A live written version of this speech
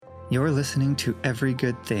You're listening to Every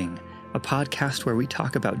Good Thing, a podcast where we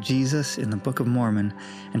talk about Jesus in the Book of Mormon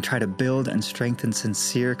and try to build and strengthen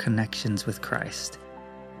sincere connections with Christ.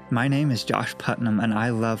 My name is Josh Putnam, and I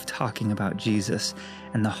love talking about Jesus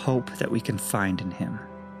and the hope that we can find in him.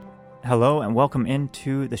 Hello and welcome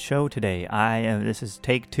into the show today. This is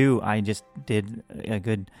take 2. I just did a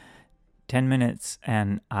good 10 minutes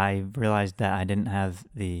and I realized that I didn't have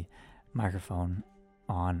the microphone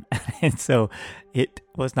on, and so it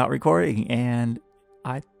was not recording, and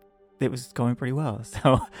it was going pretty well.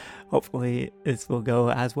 So hopefully this will go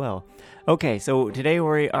as well. Okay, so today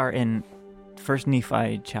we are in 1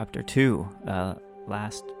 Nephi chapter 2.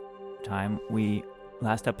 Last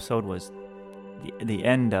episode was the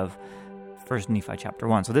end of 1 Nephi chapter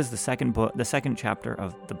 1. So this is the second chapter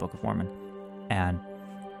of the Book of Mormon. And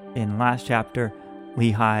in last chapter,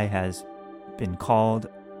 Lehi has been called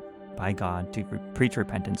by God to preach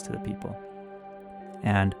repentance to the people.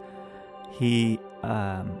 And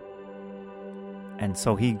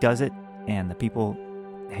so he does it, and the people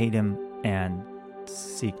hate him and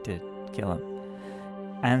seek to kill him.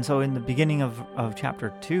 And so in the beginning of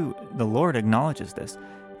chapter 2, the Lord acknowledges this.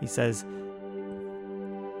 He says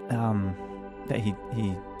that he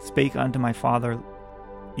spake unto my father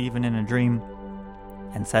even in a dream,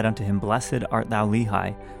 and said unto him, Blessed art thou,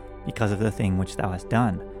 Lehi, because of the thing which thou hast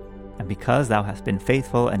done, and because thou hast been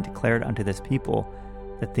faithful and declared unto this people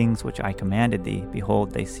the things which I commanded thee.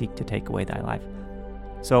 Behold, they seek to take away thy life.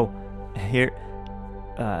 So here,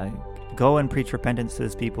 go and preach repentance to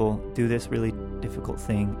this people, do this really difficult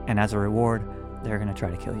thing, and as a reward, they're going to try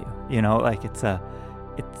to kill you. You know, like it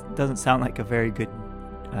doesn't sound like a very good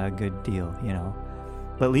deal, you know.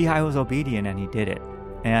 But Lehi was obedient and he did it.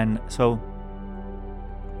 And so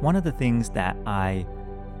one of the things that I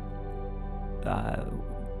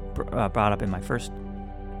brought up in my first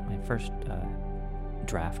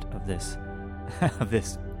draft of this of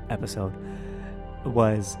this episode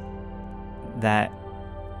was that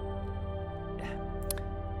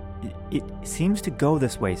it seems to go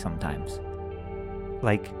this way sometimes.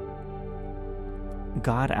 Like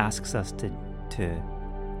God asks us to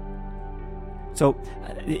so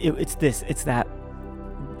it's that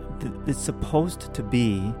it's supposed to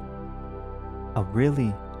be a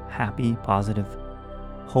really happy, positive,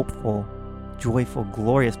 hopeful, joyful,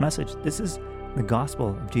 glorious message. This is the gospel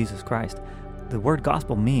of Jesus Christ. The word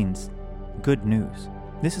gospel means good news.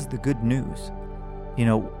 This is the good news. You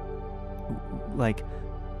know, like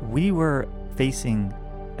we were facing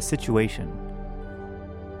a situation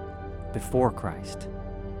before Christ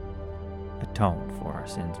atoned for our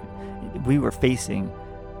sins. We were facing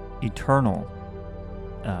eternal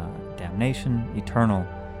damnation, eternal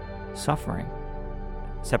suffering,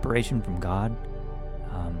 separation from God,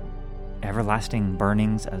 everlasting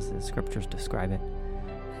burnings, as the scriptures describe it.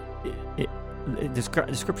 The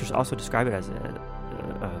scriptures also describe it as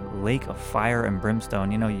a lake of fire and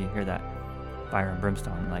brimstone. You know, you hear that, fire and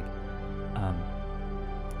brimstone, like,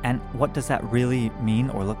 and what does that really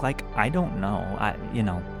mean or look like? I don't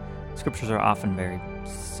know. Scriptures are often very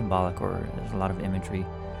symbolic, or there's a lot of imagery,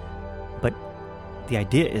 but the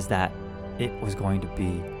idea is that it was going to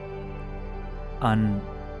be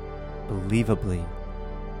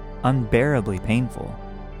unbearably painful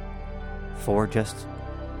for just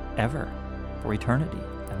ever, for eternity.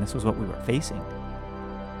 And this was what we were facing.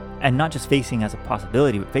 And not just facing as a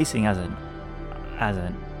possibility, but facing as an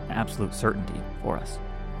absolute certainty for us.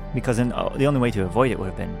 Because the only way to avoid it would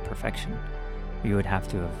have been perfection. We would have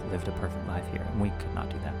to have lived a perfect life here, and we could not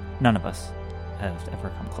do that. None of us have ever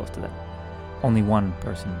come close to that. Only one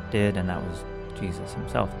person did, and that was Jesus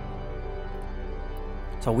himself.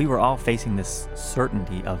 So we were all facing this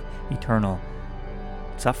certainty of eternal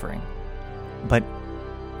suffering. But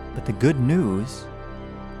the good news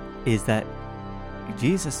is that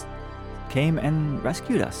Jesus came and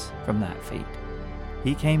rescued us from that fate.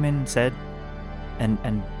 He came and said and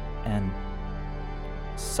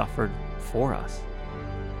suffered for us,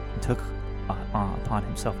 and took upon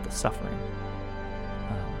himself the suffering.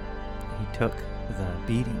 He took the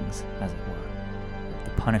beatings, as it were,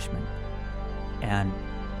 the punishment, and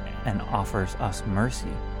offers us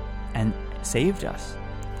mercy and saved us.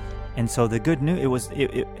 And so the good news,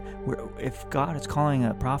 if God is calling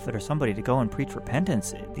a prophet or somebody to go and preach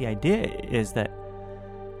repentance, the idea is that,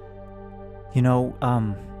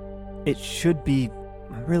 it should be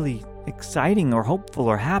really exciting or hopeful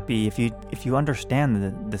or happy if you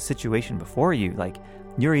understand the situation before you. Like,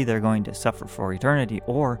 you're either going to suffer for eternity,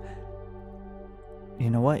 or you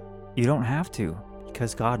know what, you don't have to,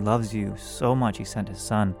 because God loves you so much he sent his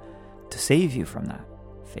son to save you from that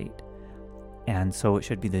fate. And so it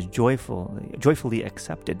should be this joyfully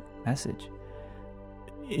accepted message.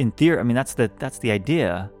 In theory, I mean, that's the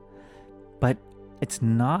idea, but it's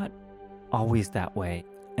not always that way.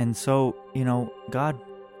 And so, God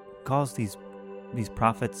calls these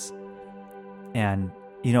prophets, and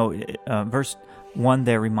verse 1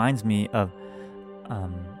 there reminds me of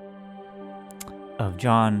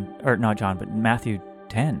Matthew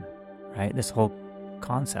 10, right? This whole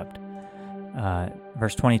concept.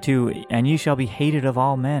 Verse 22, and ye shall be hated of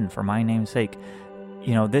all men for my name's sake.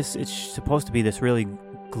 It's supposed to be this really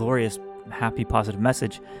glorious, happy, positive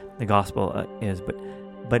message, the gospel is,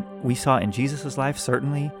 but we saw in Jesus' life,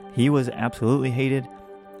 certainly, he was absolutely hated,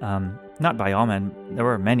 not by all men. There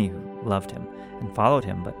were many who loved him and followed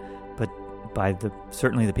him, but by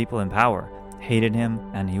certainly the people in power hated him,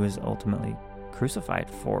 and he was ultimately crucified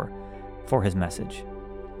for his message.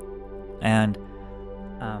 And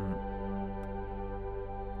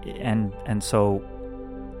so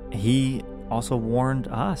he also warned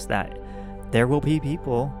us that there will be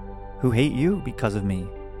people who hate you because of me,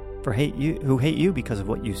 who hate you because of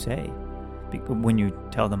what you say when you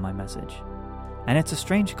tell them my message. And it's a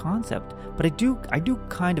strange concept, but I do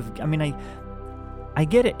kind of, I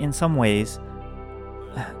get it in some ways.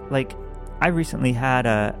 Like, I recently had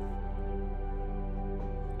a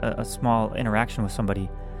small interaction with somebody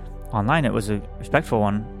online. It was a respectful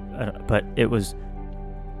one, but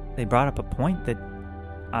they brought up a point that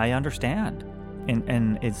I understand,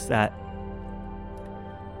 and it's that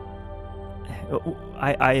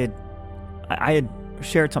I had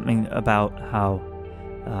shared something about how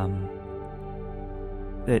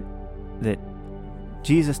that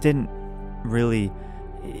Jesus didn't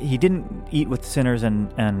eat with sinners and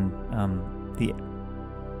the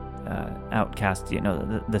outcasts,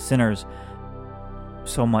 the sinners,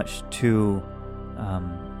 so much to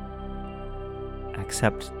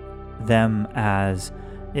accept them as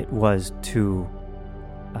it was to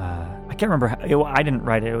I can't remember I didn't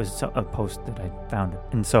write it. It was a post that I found,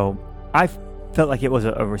 and so I felt like it was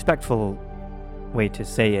a respectful way to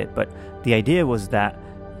say it. But the idea is that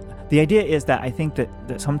I think that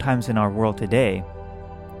sometimes in our world today,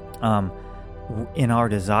 in our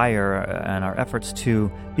desire and our efforts to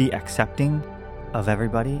be accepting of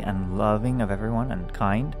everybody and loving of everyone and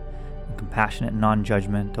kind and compassionate and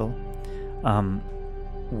non-judgmental,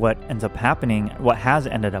 what has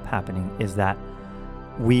ended up happening is that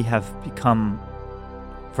we have become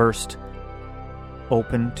first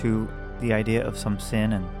open to the idea of some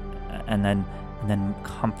sin and then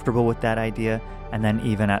comfortable with that idea, and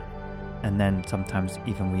then sometimes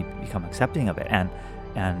even we become accepting of it and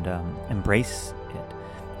embrace it.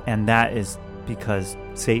 And that is because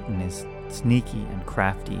Satan is sneaky and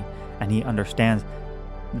crafty, and he understands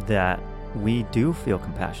that we do feel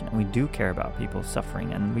compassion and we do care about people's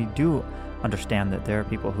suffering, and we do understand that there are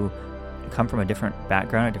people who come from a different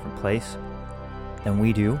background, a different place than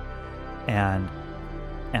we do, and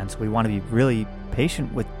so we want to be really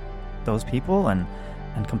patient with those people and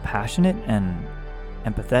compassionate and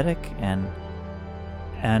empathetic and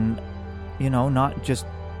not just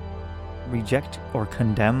reject or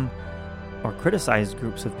condemn or criticize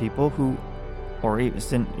groups of people or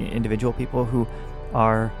even individual people who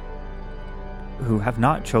have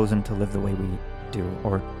not chosen to live the way we do,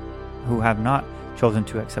 or who have not chosen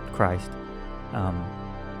to accept Christ.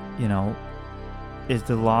 Is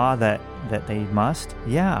the law that they must?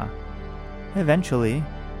 Yeah. Eventually,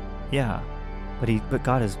 yeah. But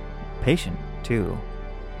God is patient too,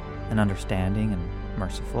 and understanding and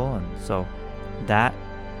merciful, and so that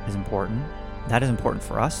is important. That is important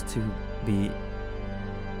for us to be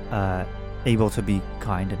able to be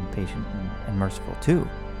kind and patient and merciful too.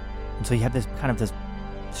 And so you have this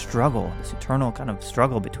struggle, this eternal kind of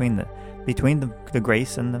struggle between the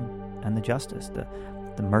grace and the justice,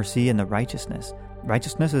 the mercy and the righteousness.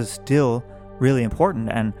 Righteousness is still really important,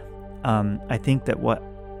 and I think that what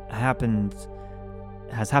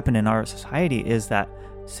has happened in our society is that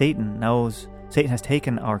Satan has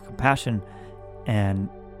taken our compassion and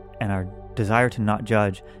our desire to not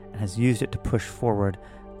judge and has used it to push forward,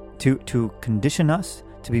 to condition us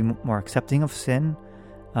to be more accepting of sin,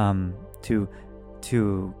 to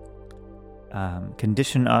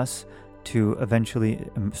condition us to eventually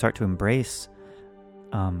start to embrace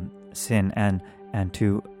sin, and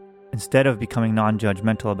to, instead of becoming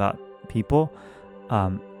non-judgmental about people,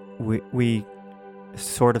 we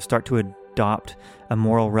sort of start to adopt a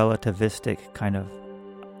moral relativistic kind of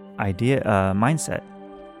idea, mindset,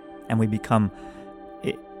 and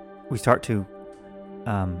we start to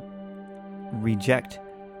reject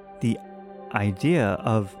the idea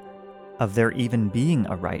of there even being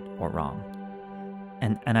a right or wrong.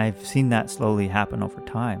 and I've seen that slowly happen over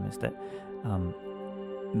time, is that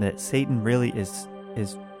that Satan really is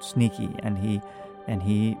sneaky, and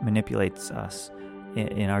he manipulates us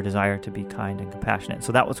in our desire to be kind and compassionate.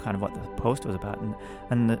 So that was kind of what the post was about,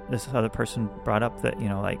 and this other person brought up that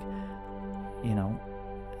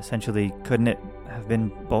essentially, couldn't it have been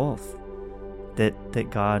both? That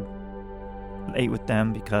God ate with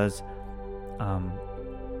them because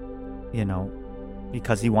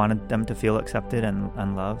because he wanted them to feel accepted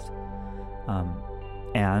and loved,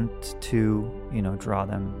 and to draw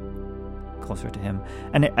them closer to him.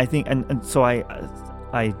 And I think, and so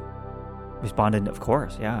I responded, of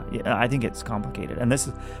course, yeah. I think it's complicated, and this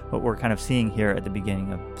is what we're kind of seeing here at the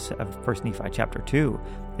beginning of 1 Nephi chapter 2,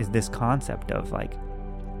 is this concept of like,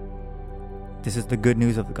 this is the good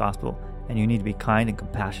news of the gospel, and you need to be kind and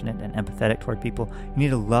compassionate and empathetic toward people. You need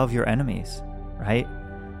to love your enemies, right?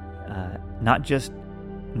 Not just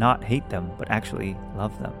not hate them, but actually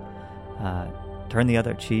love them. Turn the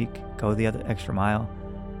other cheek, go the other extra mile,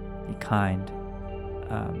 be kind.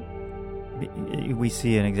 We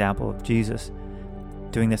see an example of Jesus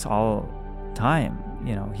doing this all the time.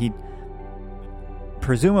 He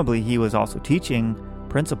presumably he was also teaching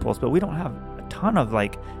principles, but we don't have a ton of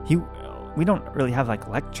we don't really have like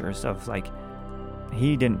lectures of like,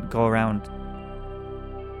 he didn't go around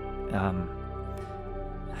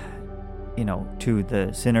to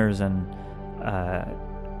the sinners and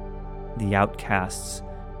the outcasts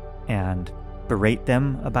and berate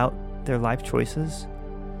them about their life choices.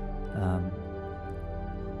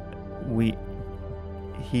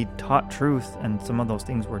 He taught truth, and some of those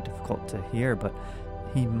things were difficult to hear, but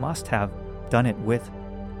he must have done it with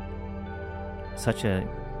such a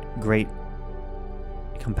great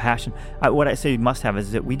compassion. What I say must have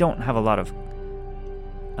is that we don't have a lot of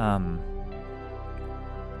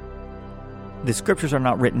the scriptures are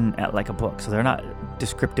not written at like a book, so they're not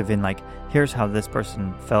descriptive in like, here's how this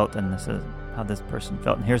person felt, and this is how this person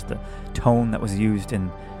felt, and here's the tone that was used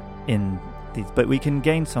in these. But we can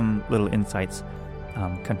gain some little insights,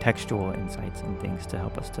 contextual insights and things to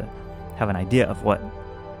help us to have an idea of what,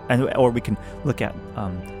 or we can look at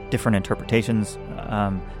different interpretations,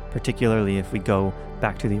 particularly if we go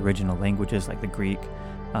back to the original languages like the Greek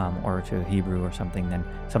or to Hebrew or something. Then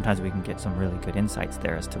sometimes we can get some really good insights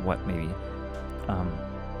there as to what maybe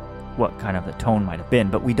what kind of the tone might have been.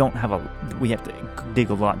 But we have to dig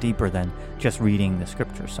a lot deeper than just reading the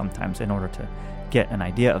scriptures sometimes in order to get an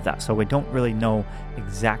idea of that. So we don't really know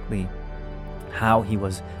exactly how he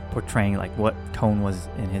was portraying, like what tone was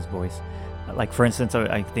in his voice. Like for instance,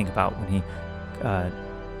 I think about when he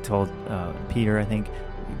told Peter, I think,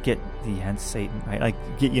 get thee hence, Satan, right? Like,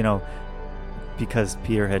 because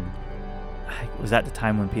Peter was at the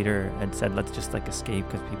time when Peter had said, let's just like escape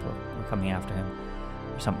because people were coming after him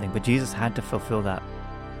or something. But Jesus had to fulfill that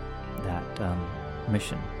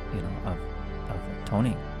mission, of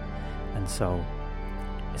atoning. And so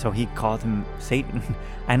he called him Satan,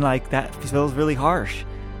 and like that feels really harsh.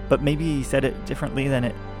 But maybe he said it differently than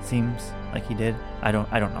it seems like he did. I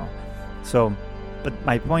don't know. So, but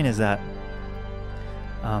my point is that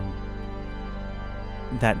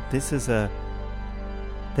that this is that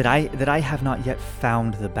I have not yet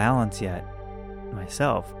found the balance yet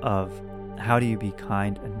myself of how do you be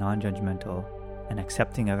kind and non-judgmental and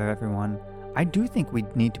accepting of everyone. I do think we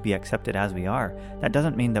need to be accepted as we are. That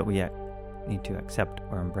doesn't mean that we need to accept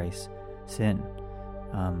or embrace sin.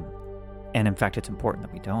 And in fact, it's important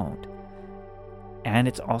that we don't. And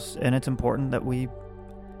it's important that we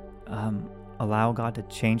allow God to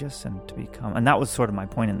change us and to become. And that was sort of my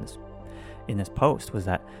point in this post, was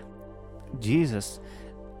that Jesus,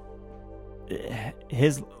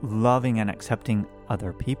 his loving and accepting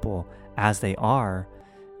other people as they are,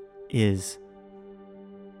 is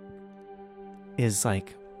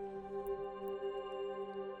like,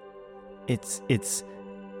 it's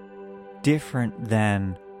different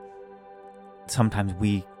than sometimes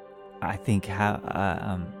we, I think,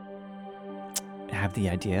 have the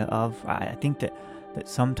idea of. I think that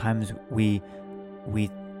sometimes we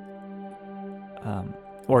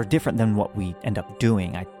or different than what we end up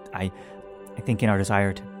doing. I think in our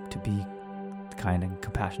desire to be kind and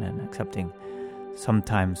compassionate and accepting,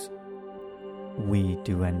 sometimes we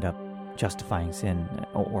do end up justifying sin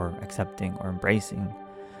or accepting or embracing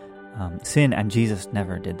sin, and Jesus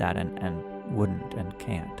never did that and wouldn't and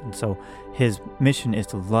can't. And so his mission is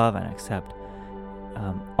to love and accept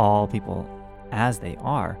all people as they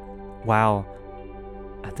are, while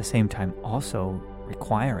at the same time also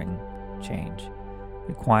requiring change,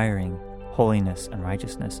 requiring holiness and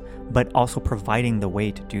righteousness, but also providing the way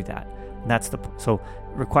to do that. So it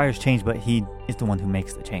requires change, but he is the one who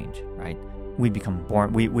makes the change, right? we become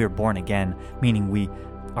born. We are born again, meaning we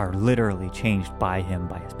are literally changed by Him,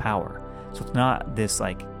 by His power. So it's not this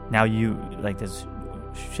like now you like this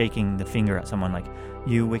shaking the finger at someone like,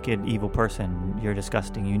 you wicked evil person, you're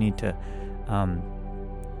disgusting. You need to.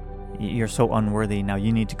 You're so unworthy. Now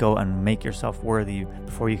you need to go and make yourself worthy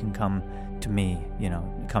before you can come to me,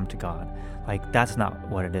 come to God. Like, that's not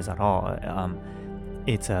what it is at all.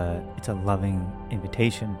 It's a loving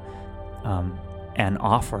invitation and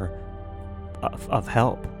offer of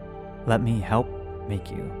help. Let me help make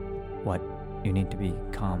you what you need to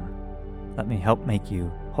become. Let me help make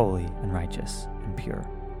you holy and righteous and pure.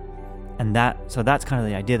 And so that's kind of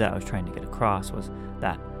the idea that I was trying to get across, was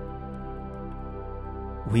that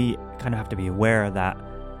we kind of have to be aware that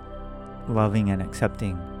loving and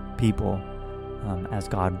accepting people as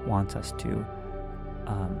God wants us to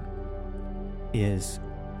is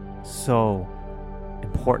so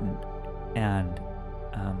important, and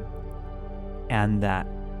that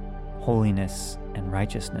holiness and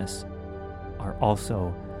righteousness are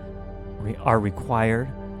also are required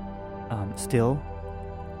still,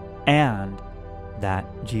 and that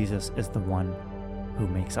Jesus is the one who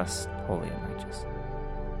makes us holy and righteous,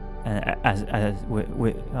 as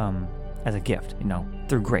a gift,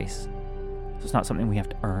 through grace. So it's not something we have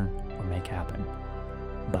to earn or make happen,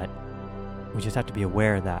 but we just have to be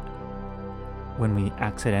aware that when we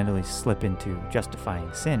accidentally slip into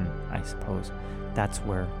justifying sin, I suppose, that's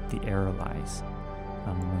where the error lies.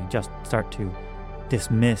 When we just start to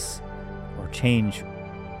dismiss or change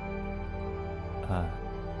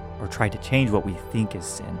or try to change what we think is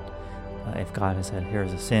sin. If God has said,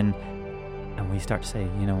 here's a sin, and we start to say,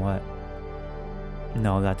 you know what?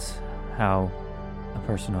 No, that's how a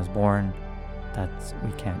person was born.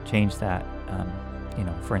 We can't change that.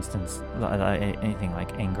 For instance, anything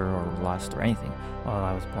like anger or lust or anything. Well,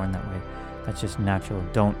 I was born that way. That's just natural.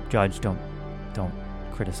 Don't judge. Don't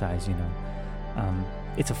criticize.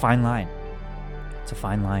 It's a fine line. It's a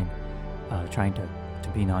fine line. Trying to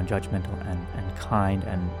be non-judgmental and kind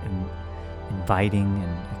and inviting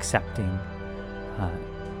and accepting,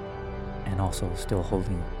 and also still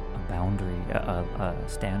holding a boundary, a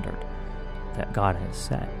standard that God has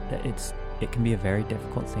set. It can be a very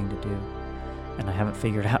difficult thing to do, and I haven't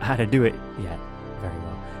figured out how to do it yet very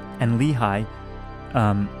well. And Lehi,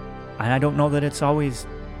 and I don't know that it's always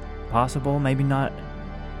possible, maybe not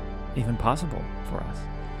even possible for us.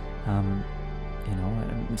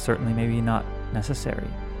 Certainly maybe not necessary.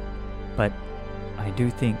 But I do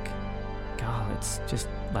think, God, it's just,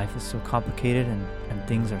 life is so complicated and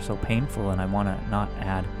things are so painful, and I want to not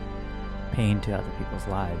add pain to other people's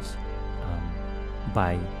lives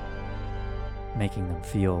by making them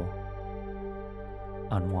feel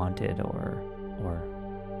unwanted or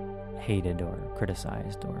hated or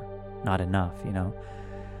criticized or not enough,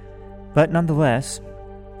 But nonetheless,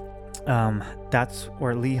 that's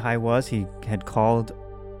where Lehi was. He had called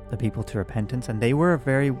the people to repentance, and they were a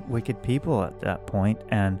very wicked people at that point,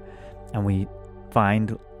 and we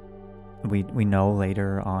know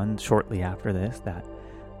later on, shortly after this, that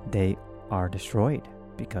they are destroyed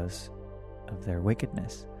because of their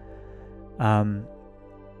wickedness.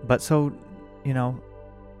 But so,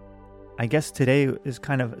 I guess today is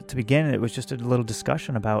kind of, to begin, it was just a little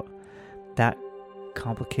discussion about that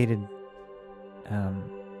complicated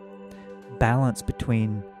balance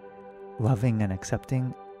between loving and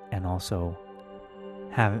accepting, and also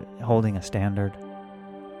holding a standard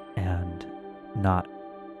and not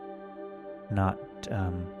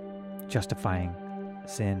justifying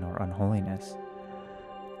sin or unholiness.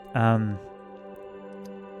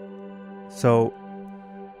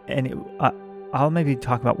 I'll maybe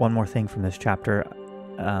talk about one more thing from this chapter,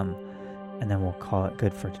 and then we'll call it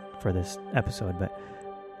good for this episode. But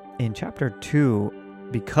in chapter 2,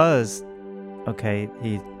 because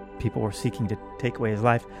people were seeking to take away his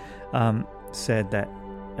life, said that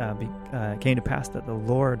it came to pass that the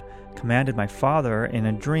Lord commanded my father in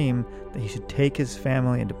a dream that he should take his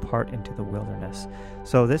family and depart into the wilderness.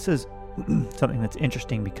 So this is something that's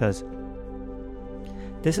interesting, because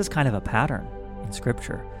this is kind of a pattern in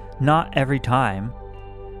Scripture. Not every time,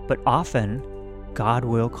 but often God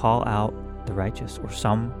will call out the righteous, or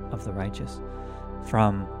some of the righteous,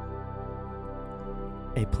 from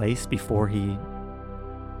a place before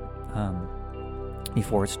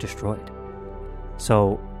it's destroyed.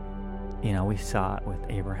 So, we saw it with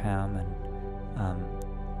Abraham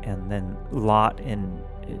and then Lot in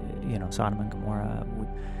Sodom and Gomorrah.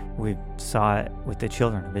 We saw it with the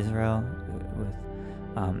children of Israel.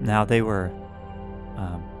 Now they were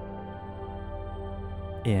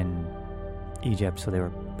in Egypt, so they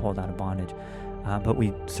were pulled out of bondage. But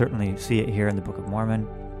we certainly see it here in the Book of Mormon.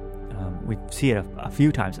 we see it a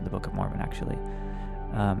few times in the Book of Mormon, actually.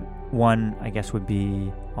 One, I guess, would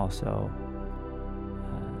be also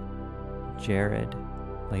Jared,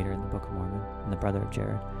 later in the Book of Mormon, and the brother of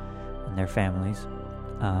Jared, and their families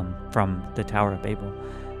from the Tower of Babel.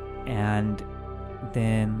 And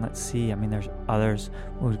then, let's see, I mean, there's others.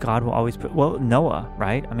 Well, God will always put, Noah,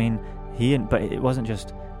 right? I mean, but it wasn't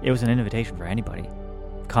just, it was an invitation for anybody.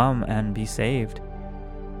 Come and be saved.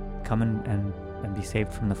 Come and be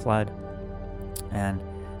saved from the flood. And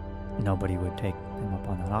nobody would take him up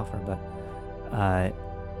on that offer.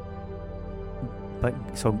 But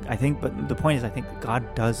the point is, I think that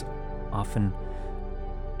God does often,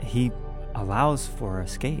 he allows for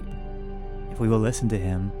escape. If we will listen to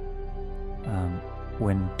him,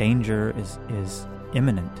 when danger is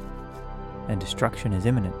imminent and destruction is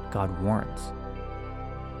imminent, God warns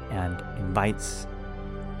and invites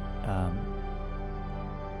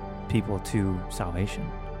people to salvation,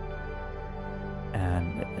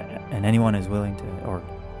 and anyone is willing to, or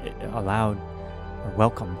allowed, or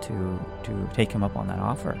welcome to take him up on that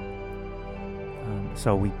offer.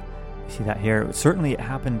 So we see that here. Certainly, it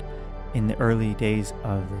happened in the early days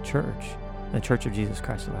of the Church of Jesus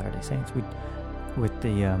Christ of Latter-day Saints. With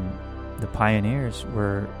the pioneers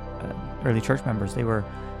were early church members. They were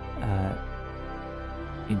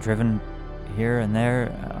driven here and there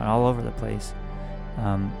and all over the place.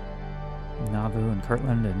 Nauvoo and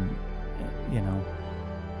Kirtland, and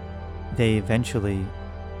they eventually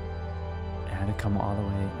had to come all the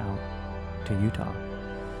way out to Utah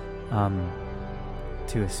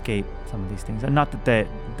to escape some of these things. And not that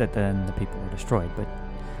then the people were destroyed, but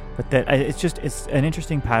that it's an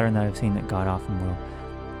interesting pattern that I've seen, that God often will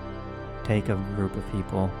take a group of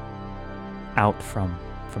people out from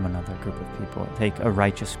another group of people, take a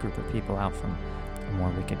righteous group of people out from a more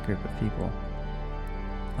wicked group of people,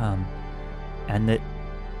 and that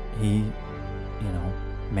he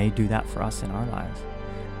may do that for us in our lives,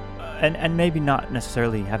 and maybe not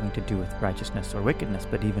necessarily having to do with righteousness or wickedness,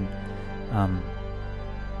 but even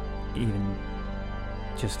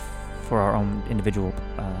just for our own individual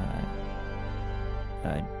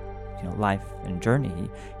life and journey.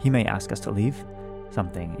 He may ask us to leave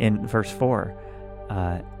something. In verse 4,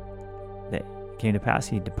 that came to pass,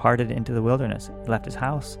 he departed into the wilderness, left his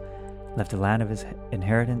house, left the land of his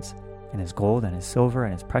inheritance, and his gold and his silver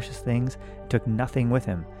and his precious things, and took nothing with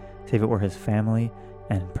him, save it were his family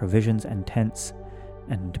and provisions and tents,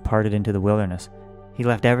 and departed into the wilderness. He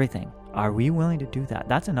left everything. Are we willing to do that?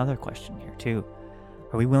 That's another question here too.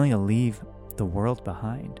 Are we willing to leave the world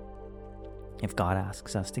behind? If God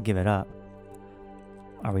asks us to give it up,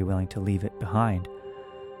 are we willing to leave it behind?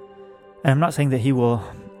 And I'm not saying that he will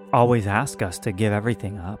always ask us to give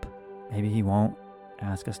everything up. Maybe he won't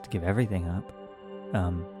ask us to give everything up,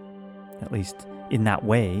 at least in that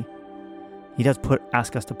way. He does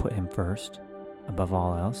ask us to put him first, above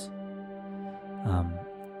all else.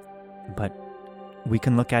 But we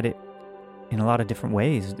can look at it in a lot of different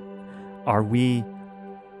ways. Are we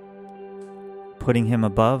putting him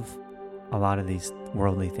above a lot of these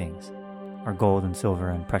worldly things, our gold and silver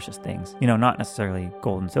and precious things? Not necessarily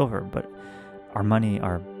gold and silver, but our money,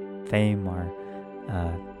 our fame, our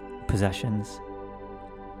possessions.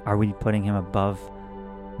 Are we putting him above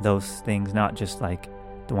those things, not just like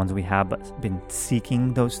the ones we have, but been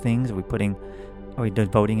seeking those things? Are we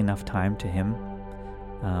devoting enough time to him,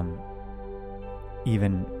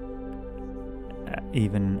 even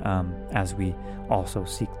as we also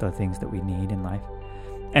seek the things that we need in life?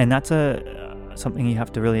 And that's something you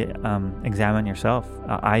have to really examine yourself.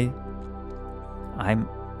 I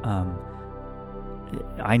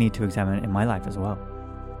need to examine it in my life as well.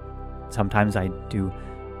 Sometimes I do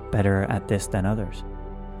better at this than others.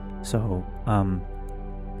 So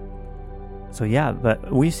yeah,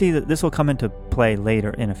 but we see that this will come into play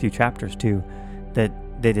later in a few chapters too, that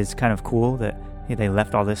is kind of cool that they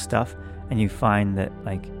left all this stuff, and you find that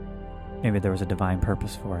like maybe there was a divine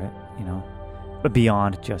purpose for it, but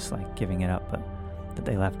beyond just like giving it up, but that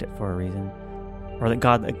they left it for a reason, or that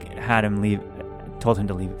God had him leave, told him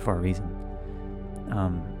to leave it for a reason.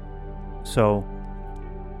 So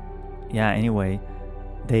yeah, anyway,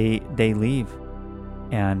 they leave,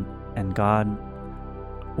 and God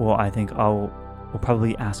will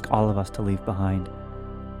probably ask all of us to leave behind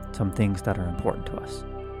some things that are important to us,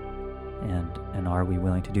 and are we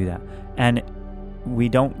willing to do that? And we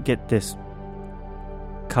don't get this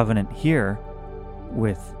covenant here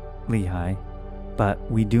with Lehi, but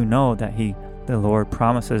we do know that the Lord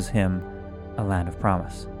promises him a land of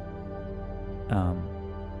promise,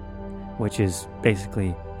 which is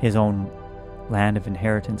basically his own land of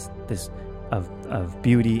inheritance, this of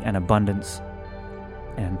beauty and abundance,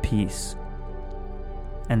 and peace.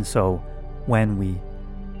 And so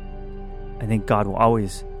I think God will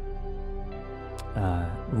always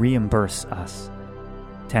reimburse us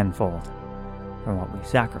tenfold for what we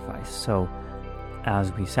sacrifice. So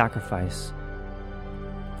as we sacrifice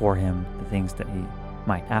for Him the things that He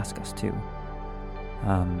might ask us to,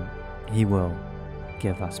 He will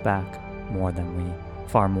give us back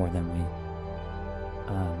far more than we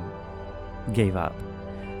gave up.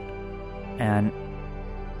 And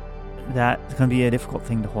that's going to be a difficult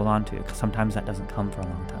thing to hold on to, because sometimes that doesn't come for a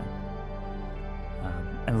long time.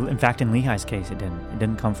 And in fact, in Lehi's case, it didn't. It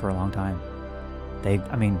didn't come for a long time.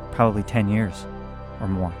 Probably 10 years or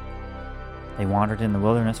more. They wandered in the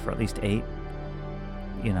wilderness for at least 8,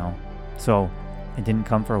 so it didn't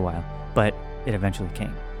come for a while, but it eventually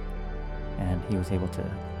came. And he was able to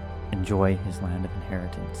enjoy his land of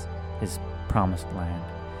inheritance, his promised land.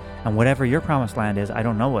 And whatever your promised land is, I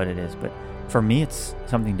don't know what it is, but for me, it's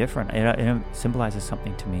something different. It symbolizes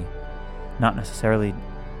something to me, not necessarily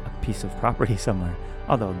a piece of property somewhere,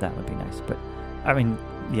 although that would be nice. But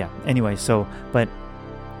anyway,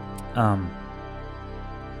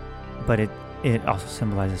 but it also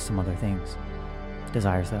symbolizes some other things,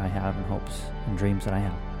 desires that I have and hopes and dreams that I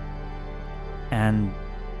have. And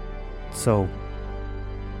so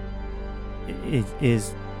it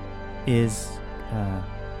is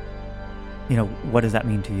what does that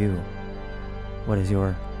mean to you? What is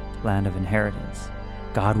your land of inheritance?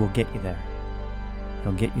 God will get you there.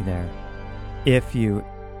 He'll get you there. If you,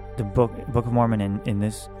 the Book of Mormon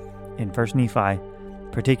in First Nephi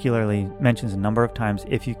particularly mentions a number of times,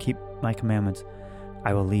 if you keep my commandments,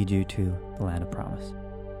 I will lead you to the land of promise.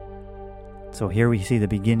 So here we see the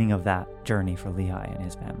beginning of that journey for Lehi and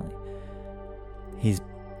his family. He's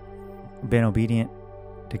been obedient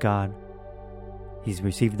to God. He's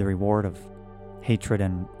received the reward of hatred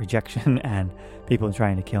and rejection and people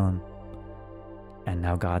trying to kill him. And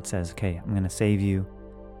now God says, okay, I'm going to save you.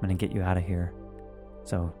 I'm going to get you out of here.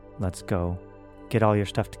 So let's go. Get all your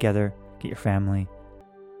stuff together, get your family,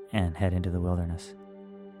 and head into the wilderness.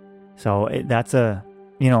 So that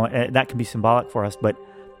can be symbolic for us, but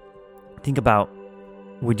think about,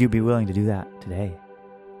 would you be willing to do that today?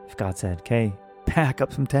 If God said, okay, pack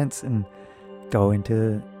up some tents and go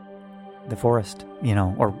into the forest,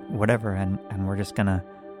 or whatever, and we're just gonna,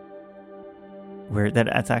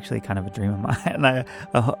 that's actually kind of a dream of mine,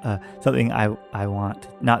 and something I want,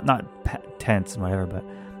 not tents and whatever, but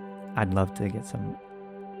I'd love to get some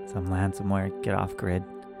land somewhere, get off grid,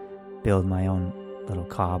 build my own little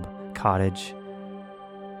cottage.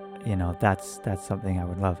 That's something I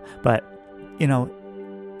would love, but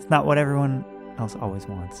it's not what everyone else always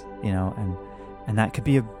wants, and that could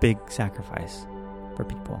be a big sacrifice for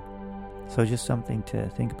people. So just something to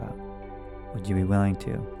think about. Would you be willing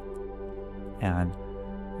to? And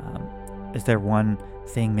is there one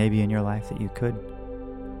thing maybe in your life that you could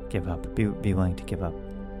give up, be willing to give up,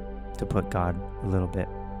 to put God a little bit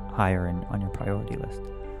higher on your priority list?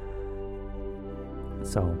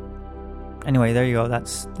 So anyway, there you go.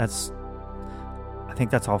 That's I think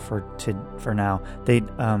that's all for now. They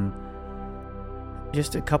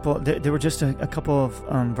just a couple. There were just a couple of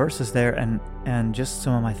verses there, and just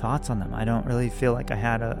some of my thoughts on them. I don't really feel like I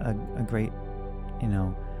had a great,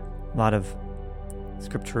 lot of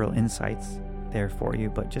scriptural insights there for you,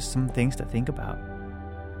 but just some things to think about.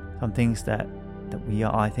 Some things that we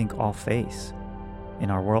all, I think, all face in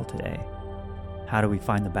our world today. How do we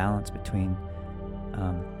find the balance between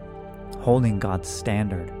holding God's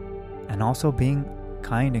standard and also being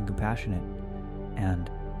kind and compassionate and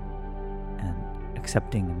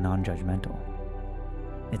accepting and non-judgmental?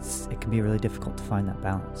 It can be really difficult to find that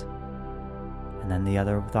balance. And then the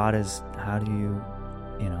other thought is, how do you,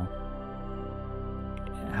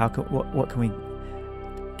 what can we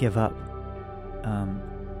give up?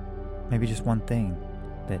 Maybe just one thing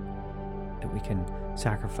that we can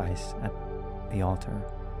sacrifice at the altar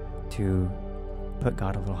to put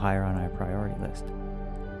God a little higher on our priority list.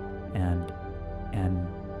 And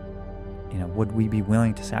would we be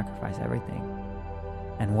willing to sacrifice everything?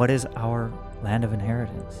 And what is our land of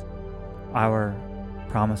inheritance? Our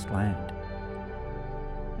promised land?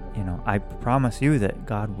 I promise you that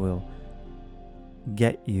God will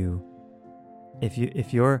get you.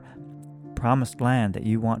 If your promised land that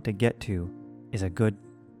you want to get to is a good,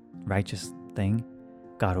 righteous thing,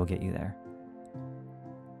 God will get you there.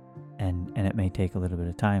 And it may take a little bit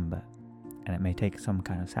of time, and it may take some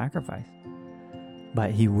kind of sacrifice,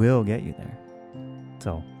 but He will get you there.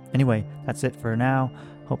 So anyway, that's it for now.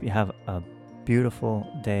 Hope you have a beautiful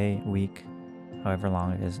day, week, however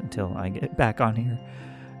long it is until I get back on here.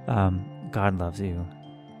 God loves you,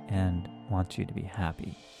 and wants you to be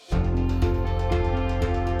happy.